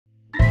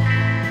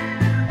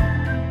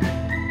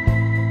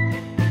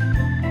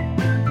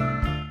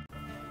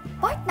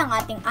ng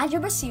ating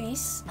algebra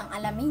series ang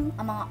alamin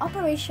ang mga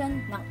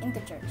operation ng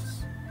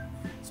integers.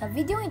 Sa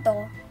video ito,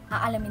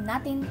 aalamin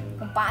natin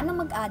kung paano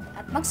mag-add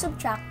at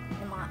mag-subtract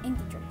ng mga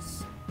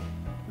integers.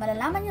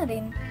 Malalaman nyo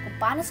rin kung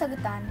paano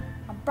sagutan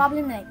ang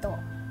problem na ito.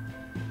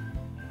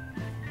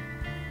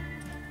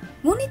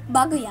 Ngunit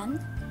bago yan,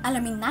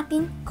 alamin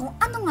natin kung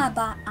ano nga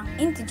ba ang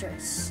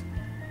integers.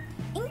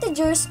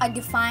 Integers are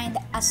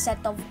defined as set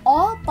of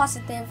all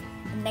positive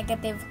and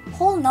negative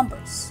whole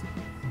numbers.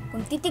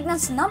 Kung titignan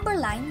sa number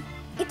line,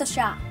 ito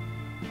siya.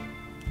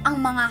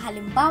 Ang mga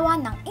halimbawa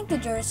ng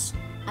integers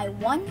ay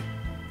 1,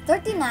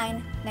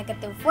 39,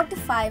 negative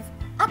 45,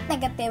 at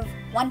negative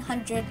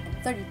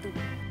 132.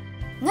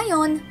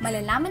 Ngayon,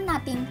 malalaman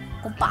natin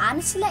kung paano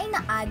sila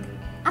ina-add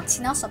at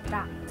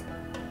sinusubtract.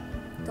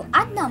 To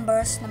add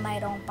numbers na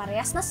mayroong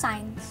parehas na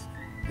signs,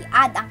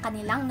 i-add ang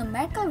kanilang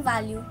numerical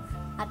value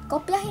at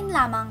kopyahin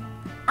lamang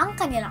ang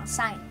kanilang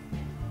sign.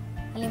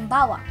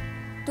 Halimbawa,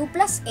 2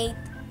 plus 8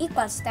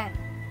 equals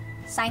 10.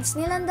 Signs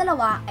nilang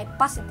dalawa ay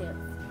positive,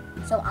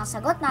 so ang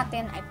sagot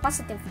natin ay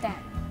positive 10.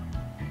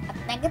 At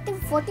negative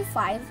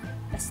 45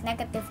 plus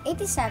negative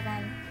 87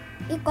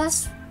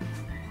 equals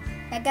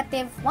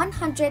negative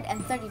 132.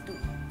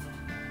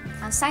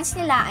 Ang signs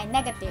nila ay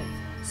negative,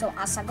 so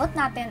ang sagot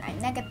natin ay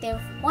negative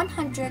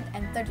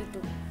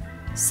 132.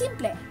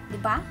 Simple, di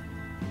ba?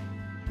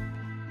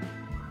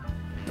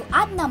 To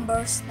add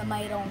numbers na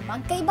mayroong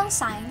magkaibang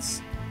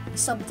signs,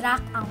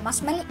 subtract ang mas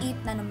maliit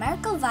na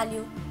numerical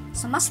value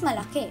sa mas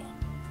malaki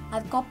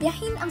at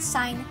kopyahin ang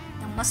sign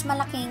ng mas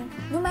malaking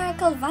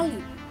numerical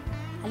value.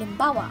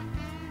 Halimbawa,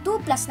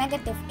 2 plus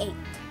negative 8.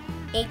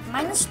 8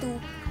 minus 2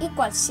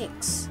 equals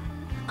 6.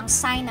 Ang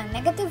sign ng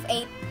negative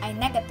 8 ay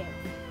negative.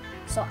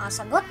 So, ang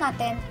sagot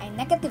natin ay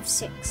negative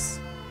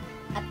 6.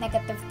 At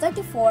negative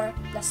 34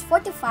 plus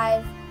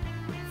 45,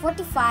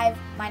 45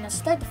 minus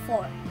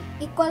 34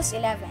 equals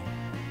 11.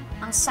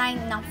 Ang sign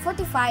ng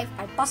 45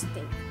 ay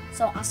positive.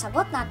 So, ang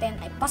sagot natin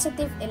ay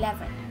positive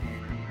 11.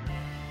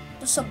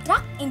 To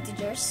subtract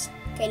integers,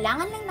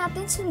 kailangan lang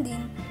natin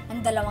sundin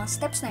ang dalawang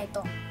steps na ito.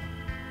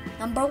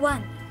 Number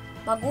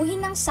 1,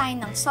 baguhin ang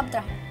sign ng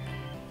subtrahend.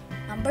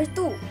 Number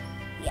 2,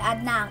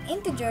 i-add na ang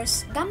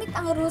integers gamit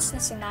ang rules na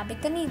sinabi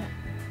kanina.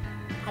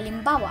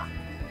 Halimbawa,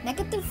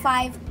 negative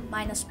 5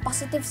 minus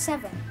positive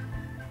 7.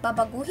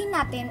 Babaguhin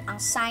natin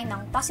ang sign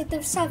ng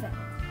positive 7,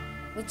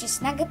 which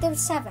is negative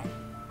 7.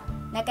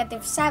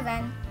 Negative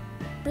 7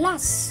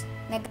 plus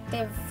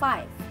negative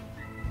 5.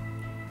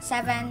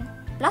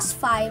 7 plus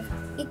 5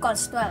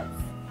 equals 12.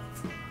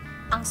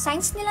 Ang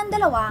signs nilang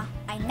dalawa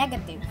ay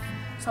negative,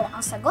 so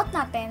ang sagot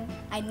natin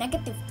ay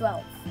negative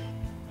 12.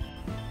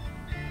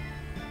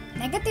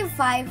 Negative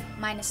 5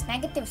 minus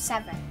negative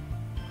 7.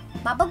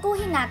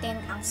 Babaguhin natin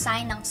ang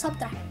sign ng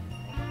subtrahend,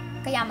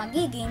 kaya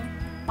magiging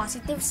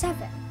positive 7.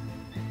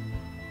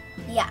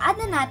 I-add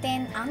na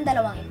natin ang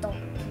dalawang ito.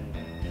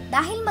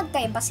 Dahil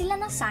magkaiba sila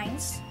ng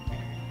signs,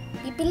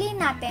 pipiliin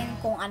natin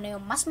kung ano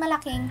yung mas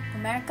malaking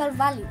numerical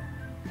value,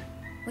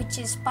 which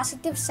is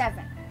positive 7.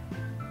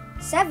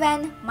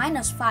 7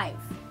 minus 5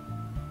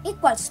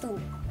 equals 2.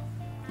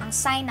 Ang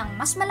sign ng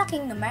mas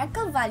malaking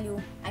numerical value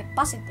ay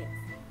positive.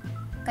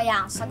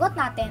 Kaya ang sagot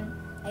natin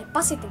ay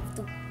positive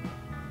 2.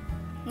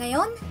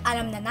 Ngayon,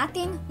 alam na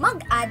natin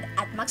mag-add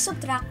at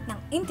mag-subtract ng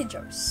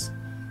integers.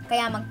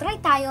 Kaya mag-try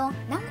tayo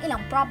ng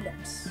ilang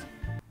problems.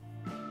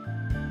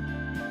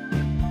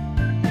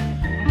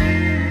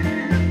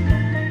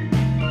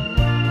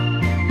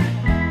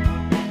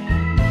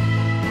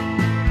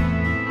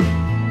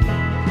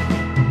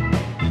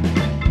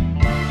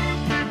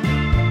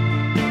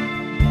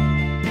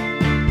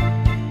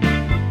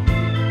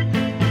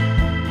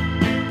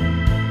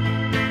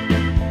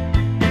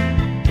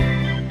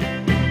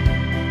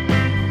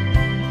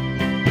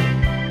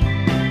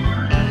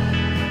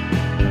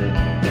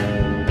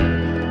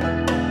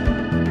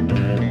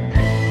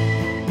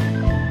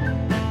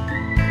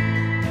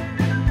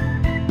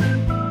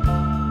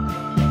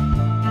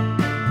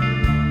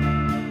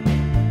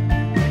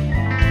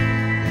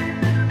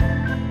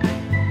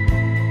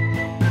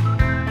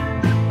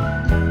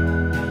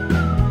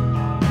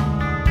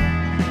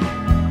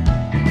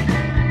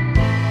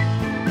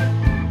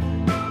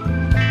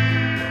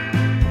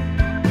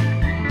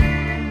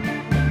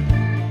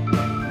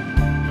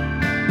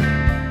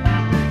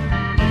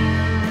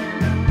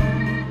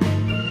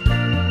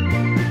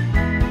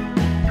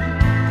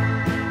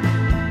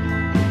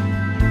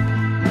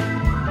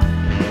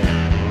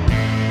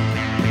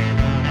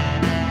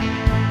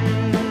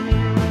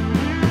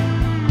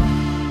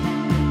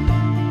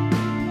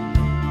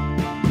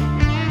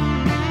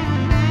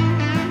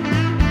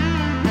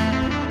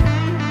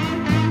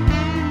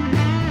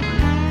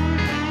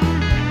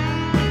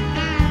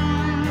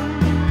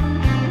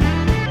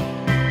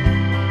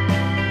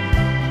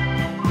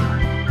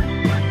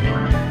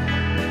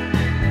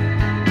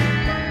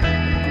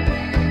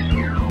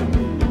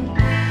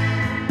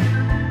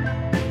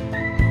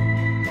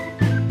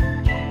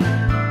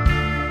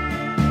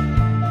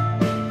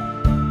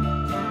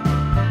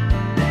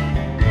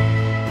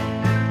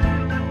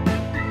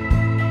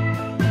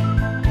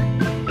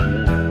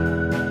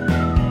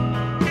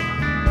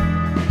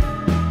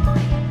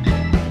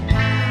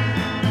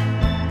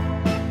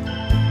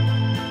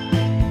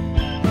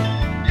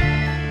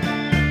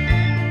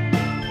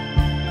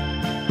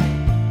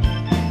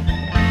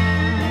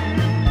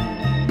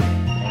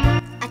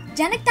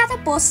 Diyan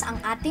nagtatapos ang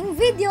ating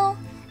video.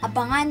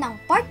 Abangan ng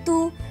part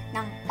 2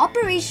 ng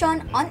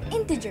Operation on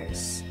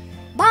Integers.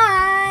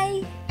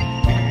 Bye!